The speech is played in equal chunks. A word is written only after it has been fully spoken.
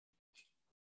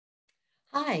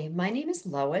Hi, my name is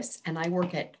Lois, and I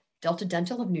work at Delta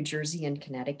Dental of New Jersey and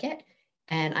Connecticut.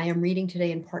 And I am reading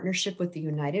today in partnership with the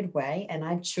United Way, and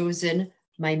I've chosen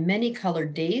My Many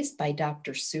Colored Days by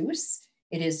Dr. Seuss.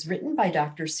 It is written by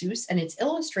Dr. Seuss, and it's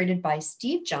illustrated by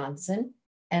Steve Johnson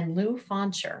and Lois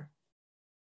Fancher.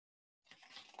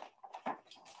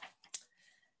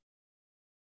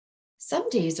 Some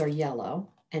days are yellow,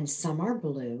 and some are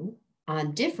blue.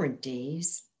 On different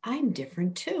days, I'm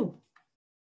different too.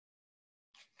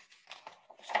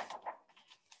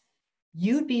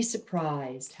 You'd be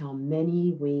surprised how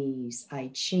many ways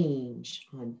I change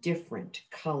on different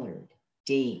colored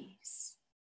days.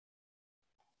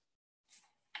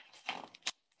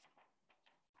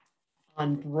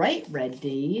 On bright red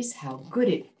days, how good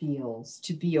it feels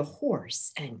to be a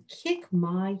horse and kick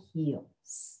my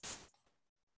heels.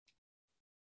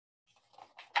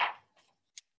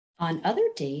 On other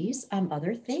days, I'm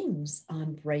other things.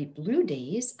 On bright blue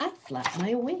days, I flap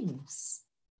my wings.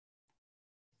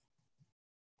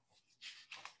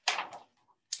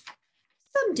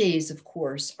 Some days, of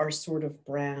course, are sort of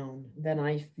brown. Then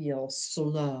I feel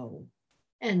slow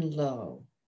and low,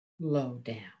 low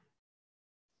down.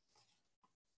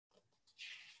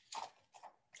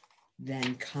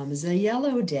 Then comes a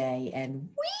yellow day and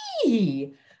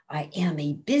whee, I am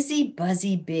a busy,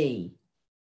 buzzy bee.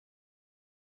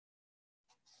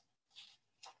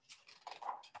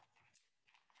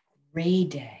 Gray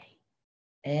day,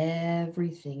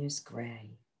 everything is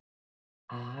gray.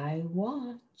 I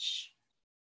watch,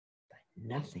 but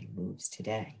nothing moves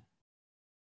today.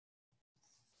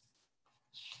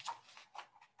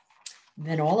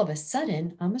 Then all of a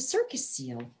sudden, I'm a circus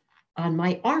seal. On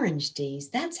my orange days,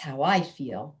 that's how I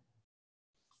feel.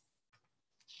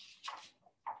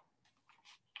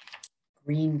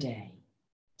 Green day,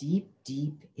 deep,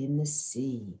 deep in the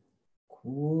sea.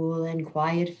 Cool and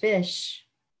quiet fish,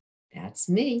 that's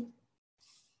me.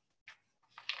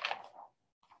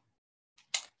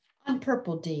 On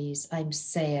purple days, I'm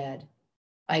sad.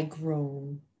 I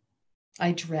groan.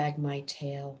 I drag my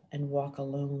tail and walk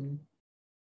alone.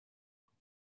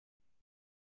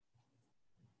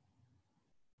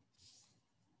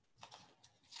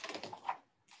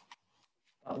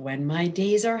 But when my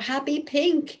days are happy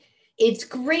pink, it's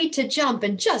great to jump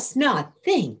and just not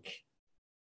think.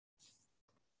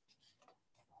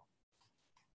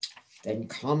 Then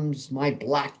comes my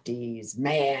black days,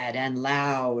 mad and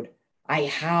loud. I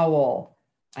howl,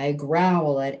 I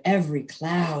growl at every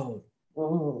cloud.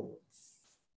 Whoa.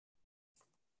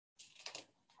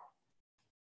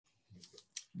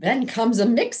 Then comes a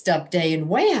mixed up day and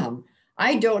wham,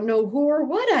 I don't know who or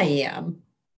what I am.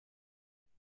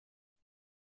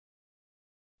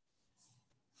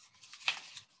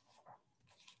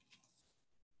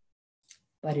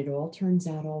 But it all turns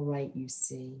out all right, you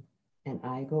see, and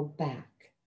I go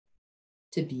back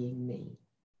to being me.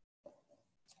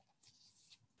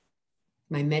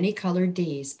 My Many Colored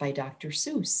Days by Dr.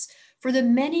 Seuss, for the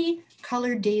many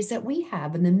colored days that we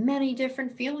have and the many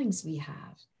different feelings we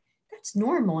have. That's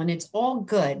normal and it's all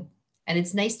good. And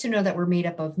it's nice to know that we're made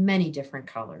up of many different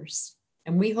colors.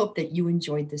 And we hope that you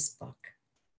enjoyed this book.